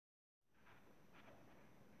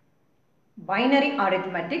binary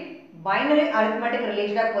arithmetic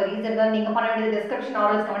related queries இருந்தால் நீங்க பண்ண வேண்டியது description or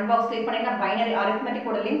else comment box click பண்ணீங்கன்னா binary arithmetic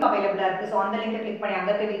ஓட link available இருக்கு. சோ அந்த லிங்கை click பண்ணி அங்க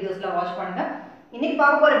இருக்க வீடியோஸ்ல வாட்ச் பண்ணுங்க. இன்னைக்கு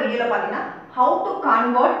பார்க்க போற வீடியோல பாத்தீங்கன்னா how to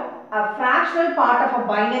convert a fractional part of a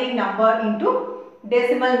binary number into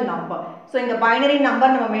decimal number. So இந்த binary number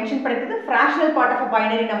நம்ம mention பண்ணிருக்கிறது fractional part of a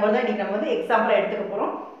binary number தான் இன்னைக்கு நம்ம வந்து எக்ஸாம்பிள் எடுத்துக்க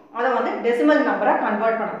போறோம். அத வந்து decimal number-ஆ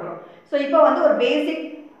கன்வர்ட் பண்ண போறோம். சோ இப்போ வந்து ஒரு பேசிக்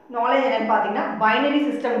knowledge என்னன்னு பாத்தீங்கன்னா binary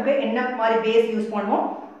system-க்கு என்ன மாதிரி பேஸ் யூஸ் பண்ணுவோம்,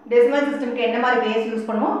 decimal system-க்கு என்ன மாதிரி பேஸ் யூஸ்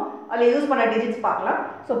பண்ணுவோம், அதுல யூஸ் பண்ண டிஜிட்ஸ் பார்க்கலாம்.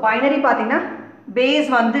 சோ binary பாத்தீங்கன்னா பேஸ்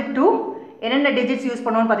வந்து 2, என்னென்ன டிஜிட்ஸ் யூஸ்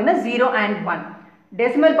பண்ணுவோம்னு பாத்தீங்கன்னா 0 and 1.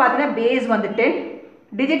 decimal பாத்தீங்கன்னா பேஸ் வந்து 10,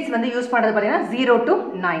 டிஜிட்ஸ் வந்து யூஸ் பண்றது பாத்தீங்கன்னா 0 to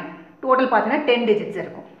 9. டோட்டல் பாத்தீங்கன்னா 10 டிஜிட்ஸ்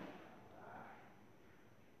இருக்கும்.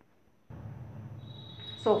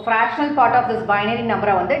 So fractional part of this binary number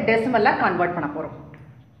வந்து decimal-ஆ கன்வர்ட் பண்ண போறோம்.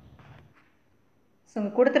 So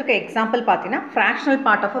இங்க கொடுத்திருக்க எக்ஸாம்பிள் பாத்தீங்கன்னா fractional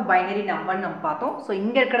part of a binary number நம்ம பார்த்தோம். So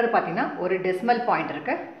இங்க இருக்கிறது பாத்தீங்கன்னா ஒரு decimal point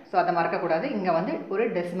இருக்கு. So அத மறக்க கூடாது. இங்க வந்து ஒரு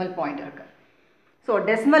decimal point இருக்கு. So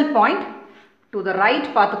decimal point to the right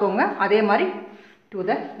பாத்துக்கோங்க. அதே மாதிரி to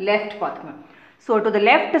the left பாத்துக்கோங்க. So to the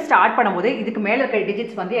left start பண்ணும்போது இதுக்கு மேல இருக்க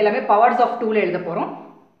digits வந்து எல்லாமே powers of 2 ல எழுத போறோம்.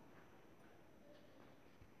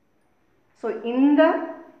 So இந்த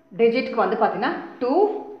digitக்கு வந்து பாத்தீங்கன்னா 2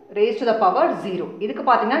 raised to the power 0. இதுக்கு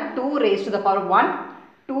பாத்தீங்கன்னா 2 raised to the power 1,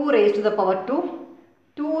 2 raised to the power 2,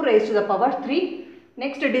 2 raised to the power 3.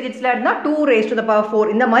 Next digitsல இருந்தா 2 raised to the power 4.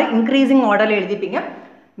 இந்த மாதிரி increasing orderல எழுதிப்பீங்க.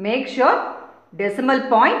 Make sure decimal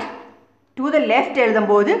point to the left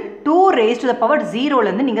எழுதும்போது 2 raised to the power 0 ல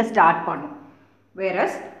இருந்து நீங்க start பண்ணணும்.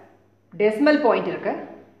 Whereas decimal point இருக்கு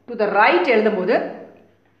to the right எழுதும்போது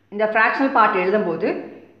இந்த fractional part எழுதும்போது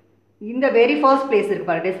இந்த very first place இருக்கு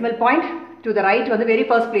பாருங்க, decimal point to the right வந்து very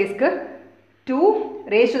first placeக்கு 2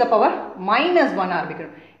 raised to the power -1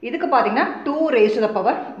 ஆரம்பிக்கணும். இதுக்கு பாத்தீங்கன்னா 2 raised to the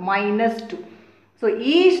power -2. So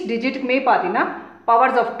each digitக்குமே பாத்தீங்கன்னா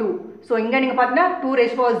powers of 2. So இங்க நீங்க பாத்தீங்கன்னா 2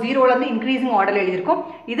 raised to the power 0 ல இருந்து increasing orderல எழுதிருக்கோம்.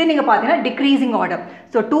 இது நீங்க பாத்தீங்கன்னா decreasing order.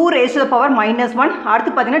 So 2 raised to the power -1,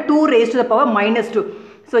 அடுத்து பாத்தீங்கன்னா 2 raised to the power -2.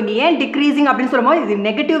 So இங்க ஏன் decreasing அப்படினு சொல்லும்போது இது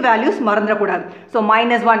நெகட்டிவ் வேல்யூஸ் மறந்துட கூடாது. So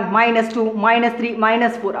 -1, -2, -3,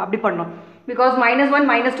 -4 அப்படி பண்ணனும். Because -1,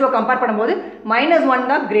 -2 கம்பேர் பண்ணும்போது -1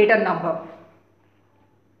 தான் greater number.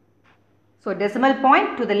 So decimal point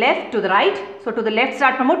to the left, to the right. So to the left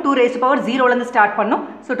start பண்ணும்போது 2 raised to the power 0 ல இருந்து ஸ்டார்ட் பண்ணனும்.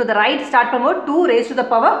 So to the right start பண்ணும்போது 2 raised to the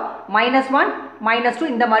power -1, -2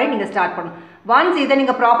 இந்த மாதிரி நீங்க ஸ்டார்ட் பண்ணனும். once இத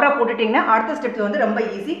நீங்க ப்ராப்பரா போட்டுட்டீங்கன்னா அடுத்த ஸ்டெப்ஸ் வந்து ரொம்ப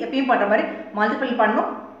ஈஸி. எப்பவும் பண்ற மாதிரி மல்டிபிள் பண்ணனும்.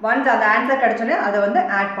 once அந்த ஆன்சர் கிடைச்சோனே அத வந்து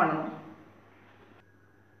ஆட் பண்ணனும்.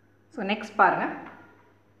 So next பாருங்க,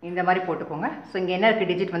 இந்த மாதிரி போட்டுக்கோங்க. So இங்க என்ன இருக்கு,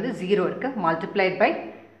 டிஜிட் வந்து 0 இருக்கு, multiplied by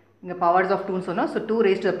இங்க powers of 2 னு சொன்னோம். So 2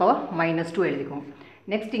 raised to the power -2 எழுதிக்கோங்க.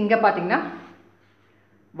 நெக்ஸ்ட் இங்க பாத்தீங்கன்னா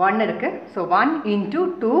 1 இருக்கு. So 1 into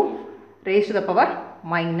 2 raised to the power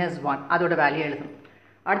 -1 அதோட வேல்யூ எழுதணும்.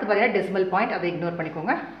 அடுத்து பாத்தீங்கன்னா decimal point, அதை இக்னோர்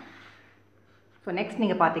பண்ணிக்கோங்க. So நெக்ஸ்ட்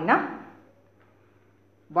நீங்க பாத்தீங்கன்னா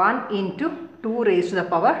 1 into 2 raised to the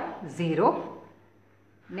power 0.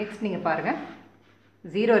 Next நீங்க பாருங்க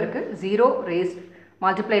 0 இருக்கு, 0 raised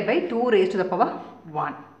multiplied by 2 raised to the power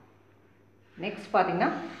 1. Next பாத்தீங்கன்னா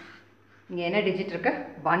இங்க என்ன டிஜிட் இருக்கு,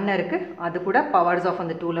 1 இருக்கு, அது கூட powers of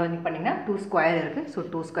அந்த 2 ல வந்து பண்ணீங்கன்னா 2 ஸ்கொயர் இருக்கு. So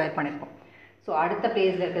 2 ஸ்கொயர் பண்ணிருக்கோம். So அடுத்த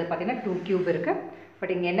பிளேஸ்ல இருக்கிறது பாத்தீங்கன்னா 2 கியூப் இருக்கு.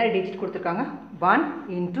 பட் இங்க என்ன டிஜிட் கொடுத்திருக்காங்க, 1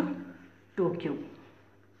 into 2 கியூப்.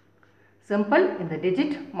 சிம்பிள். இந்த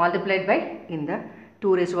டிஜிட் multiplied by இந்த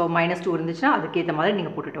 2 raised to the power -2 இருந்துச்சுன்னா அதுக்கு ஏத்த மாதிரி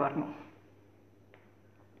நீங்க போட்டுட்டு வரணும்.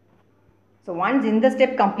 So once இந்த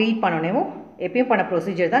ஸ்டெப் கம்ப்ளீட் பண்ணனேமோ எப்பயும் பண்ண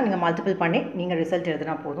ப்ரொசீஜர் தான், நீங்க மல்டிபிள் பண்ணி நீங்க ரிசல்ட்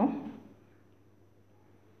எழுதினா போதும்.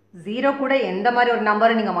 0 கூட எந்த மாதிரி ஒரு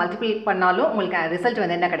நம்பரை நீங்க மல்டிபிள் பண்ணாலும் உங்களுக்கு ரிசல்ட்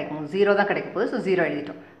வந்து என்ன கிடைக்கும், 0 தான் கிடைக்க போகுது. ஸோ 0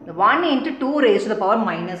 எழுதிட்டோம். 1 into 2 raised to the power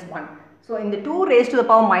 -1. So இந்த 2 raised to the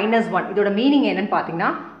power -1 இதோட மீனிங் என்னன்னு பார்த்தீங்கன்னா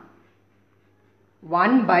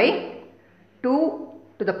 1 by 2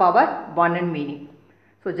 to the power 1 ன்னு மீனிங்.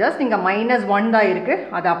 ஸோ ஜஸ்ட் இங்கே -1 தான் இருக்கு,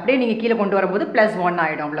 அதை அப்படியே நீங்க கீழே கொண்டு வரும்போது +1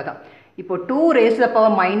 ஆயிடும், அவ்வளோதான். இப்போ 2 raised to the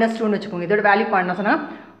power -2 வச்சுக்கோங்க. இதோட வேல்யூ பண்ண சொன்னா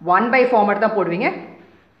 1 by ஃபார்மேட் தான் போடுவீங்க.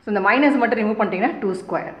 ஸோ இந்த மைனஸ் மட்டும் ரிமூவ் பண்ணிட்டீங்கன்னா 2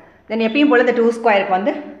 ஸ்கொயர். தென் எப்பயும் போல இந்த 2 ஸ்கொயருக்கு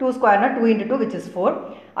வந்து 2 ஸ்கொயர்னா 2 into 2 which is 4.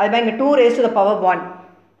 அதுமாதிரி இங்கே 2 raised to the power 1.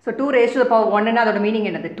 So 2 raised to the power 1ன்னா அதோட மீனிங்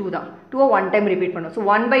என்னது, 2 தான். 2 1 டைம் ரிப்பீட் பண்ணும். ஸோ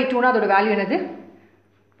 1 by 2னா அதோட வேல்யூ என்னது,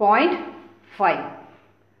 0.5.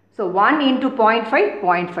 So 1 into 0.5,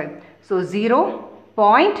 0.5. ஸோ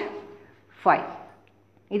 0.5.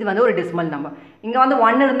 இது வந்து ஒரு டெசிமல் நம்பர். இங்கே வந்து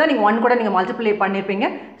 1 இருந்தால் நீங்கள் 1 கூட நீங்கள் மல்டிப்ளை பண்ணியிருப்பீங்க.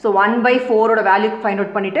 So 1 by 4ஓட value find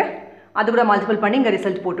out பண்ணிவிட்டு அது கூட மல்டிபிள் பண்ணி இங்கே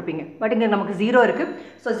ரிசல்ட் போட்டுப்பீங்க. பட் இங்கே நமக்கு 0 இருக்குது.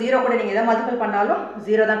 ஸோ 0 கூட நீங்கள் எதை மல்டிபிள் பண்ணாலும்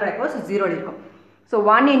 0 தான் கிடைக்கும். ஸோ 0 இருக்கும். So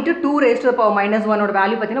 1 into 2 raised to the power -1ஓட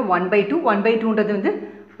value பார்த்தீங்கன்னா 1 by 2. 1 by 2ன்றது வந்து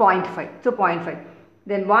 0.5. So 0.5.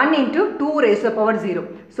 Then 1 into 2 raised to the power 0.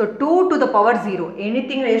 So 2 to the power 0.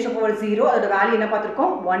 Anything raised to the power 0, the value என்ன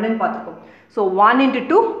பார்த்திருக்கோம் 1 ன்னு பார்த்திருக்கோம். So 1 into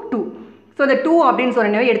 2, 2. So the 2 அப்படின்னு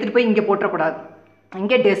சொன்னேனே எடுத்துட்டு போய் இங்கே போட்டுறக்கூடாது.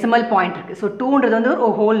 இங்கே டெசிமல் பாயிண்ட் இருக்குது. ஸோ 2ன்றது வந்து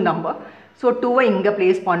ஒரு ஹோல் நம்பர். ஸோ 2வை இங்கே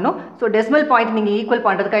ப்ளேஸ் பண்ணணும். ஸோ டெசிமல் பாயிண்ட் நீங்கள் ஈக்குவல்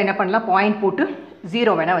பண்ணுறதுக்காக என்ன பண்ணலாம், பாயிண்ட் போட்டு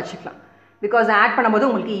 0 வேணால் வச்சுக்கலாம். பிகாஸ் ஆட் பண்ணும்போது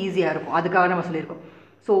உங்களுக்கு ஈஸியாக இருக்கும், அதுக்காக நம்ம சொல்லியிருக்கோம்.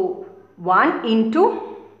 So 1 into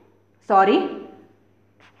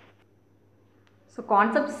so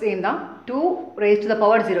concept same தான். 2 raised to the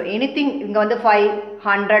power 0. Anything இங்கே வந்து 5,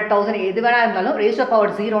 100, 1000 எது வேணால் இருந்தாலும் raised to the power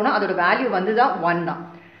 0னா அதோட வேல்யூ வந்து தான் 1 தான்.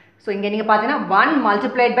 ஸோ இங்கே நீங்கள் பார்த்தீங்கன்னா 1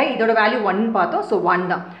 multiplied by இதோட வேல்யூ 1 பார்த்தோம். ஸோ 1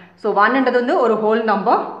 தான். ஸோ 1ன்றது வந்து ஒரு ஹோல்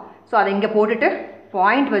நம்பர். ஸோ அதை இங்கே போட்டுட்டு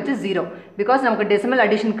பாயிண்ட் வச்சு 0. பிகாஸ் நமக்கு டெசிமல்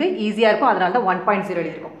அடிஷனுக்கு ஈஸியாக இருக்கும், அதனால தான் 1.0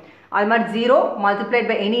 எழுதியிருக்கோம். அது மாதிரி 0 multiplied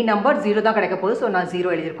by எனி நம்பர் 0 தான் கிடைக்க போகுது. ஸோ நான் 0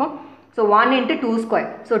 எழுதியிருக்கோம். So 1 into 2 square.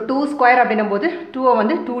 So 2 square அப்படின்னும் போது 2வை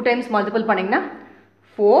வந்து 2 times மல்டிபிள் பண்ணிங்கன்னா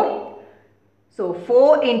 4. So 4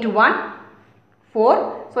 into 1, 4.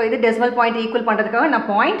 ஸோ இது டெசிமல் பாயிண்ட் ஈக்குவல் பண்ணுறதுக்காக நான்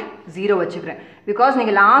பாயிண்ட் 0 வச்சுக்கிறேன். பிகாஸ்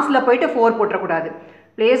நீங்கள் லாஸ்ட்டில் போயிட்டு 4 போட்டுறக்கூடாது,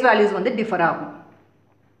 பிளேஸ் வேல்யூஸ் வந்து டிஃபர் ஆகும்.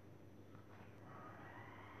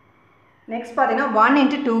 நெக்ஸ்ட் பார்த்தீங்கன்னா 1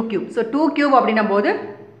 into 2 cube. ஸோ 2 cube அப்படின்னும் போது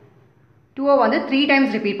 2வை வந்து 3 times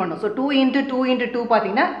ரிப்பீட் பண்ணும். ஸோ 2 into 2 into 2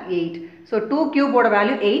 பார்த்தீங்கன்னா 8. So 2 cube-ஓட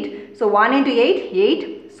value 8. So 1 into 8, 8.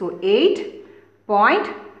 So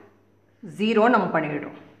 8.0 நம்ம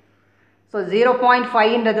பண்ணிவிடுறோம். ஸோ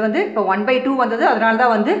 0.5ன்றது வந்து இப்போ 1/2 வந்தது, அதனால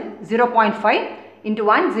தான் வந்து 0.5 into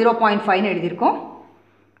 1 0.5ன்னு எழுதியிருக்கோம்.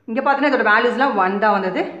 இங்கே பார்த்தீங்கன்னா இதோட வேல்யூஸ்லாம் 1 தான்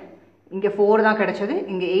வந்தது, இங்கே 4 தான் கிடச்சது,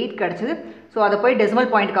 இங்கே 8 கிடச்சிது. ஸோ அதை போய்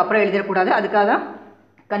டெசிமல் பாயிண்ட்டுக்கு அப்புறம் எழுதிடக்கூடாது, அதுக்காக தான்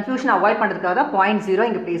கன்ஃபியூஷன் அவாய்ட் பண்ணுறதுக்காக தான் 0.0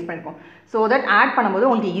 இங்கே ப்ளேஸ் பண்ணியிருக்கோம். ஸோ தட் ஆட் பண்ணும்போது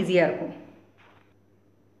உங்களுக்கு ஈஸியாக இருக்கும்.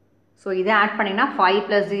 ஸோ இதை ஆட் பண்ணிங்கன்னா 5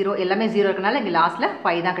 + 0 எல்லாமே 0 இருக்கனால இங்கே லாஸ்ட்டில்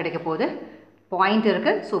 5 தான் கிடைக்க போகுது. பாயிண்ட்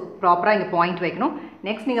இருக்குது, ஸோ ப்ராப்பராக இங்கே பாயிண்ட் வைக்கணும்.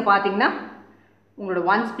 நெக்ஸ்ட் நீங்கள் பார்த்தீங்கன்னா உங்களோட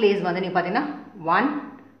ஒன்ஸ் பிளேஸ் வந்து நீங்கள் பார்த்தீங்கன்னா 1,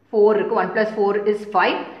 4 இருக்குது. 1 + 4 is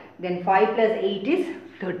 5. Then 5 + 8 is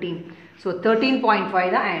 13. ஸோ 13.5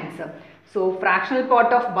 தான் answer. So fractional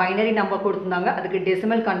part of binary number கொடுத்துருந்தாங்க, அதுக்கு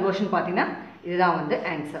டெசிமல் கன்வர்ஷன் பார்த்தீங்கன்னா இதுதான் வந்து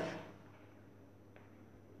ஆன்சர்.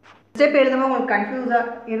 ஸ்டெப் எழுதும்போது உங்களுக்கு கன்ஃபியூஸாக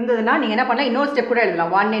இருந்ததுன்னா நீங்கள் என்ன பண்ணலாம், இன்னொரு ஸ்டெப் கூட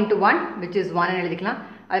எழுதலாம். 1 into 1 which is 1 எழுதிக்கலாம்.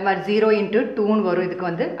 அது மாதிரி 0 into 2ன்னு வரும். இதுக்கு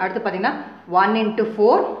வந்து அடுத்து பார்த்தீங்கன்னா 1 into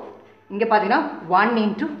 4, இங்கே பார்த்தீங்கன்னா 1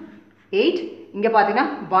 into 8, இங்கே பார்த்தீங்கன்னா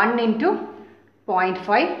 1 into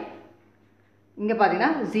 0.5, இங்கே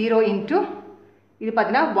பார்த்தீங்கன்னா 0 into இது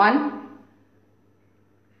பார்த்தீங்கன்னா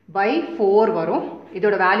 1/4 வரும்.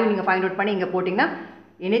 இதோட வேல்யூ நீங்கள் ஃபைண்ட் அவுட் பண்ணி இங்கே போட்டிங்கன்னா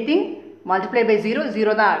எனிதிங் மல்டிப்ளை பை 0,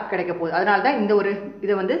 0 தான் கிடைக்க போகுது. அதனால தான் இந்த ஒரு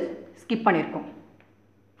இதை வந்து ஸ்கிப் பண்ணியிருக்கோம்.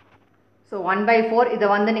 ஸோ 1/4 இதை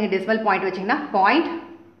வந்து நீங்கள் டெசிமல் பாயிண்ட் வச்சிங்கன்னா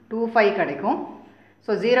 0.25 கிடைக்கும்.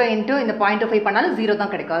 ஸோ 0 into இந்த 0.25 பண்ணாலும் 0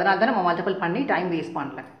 தான் கிடைக்கும். அதனால தான் நம்ம மல்டிபிள் பண்ணி டைம் வேஸ்ட்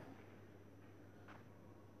பண்ணல.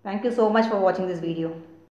 தேங்க்யூ ஸோ மச் ஃபார் வாட்சிங் திஸ் வீடியோ.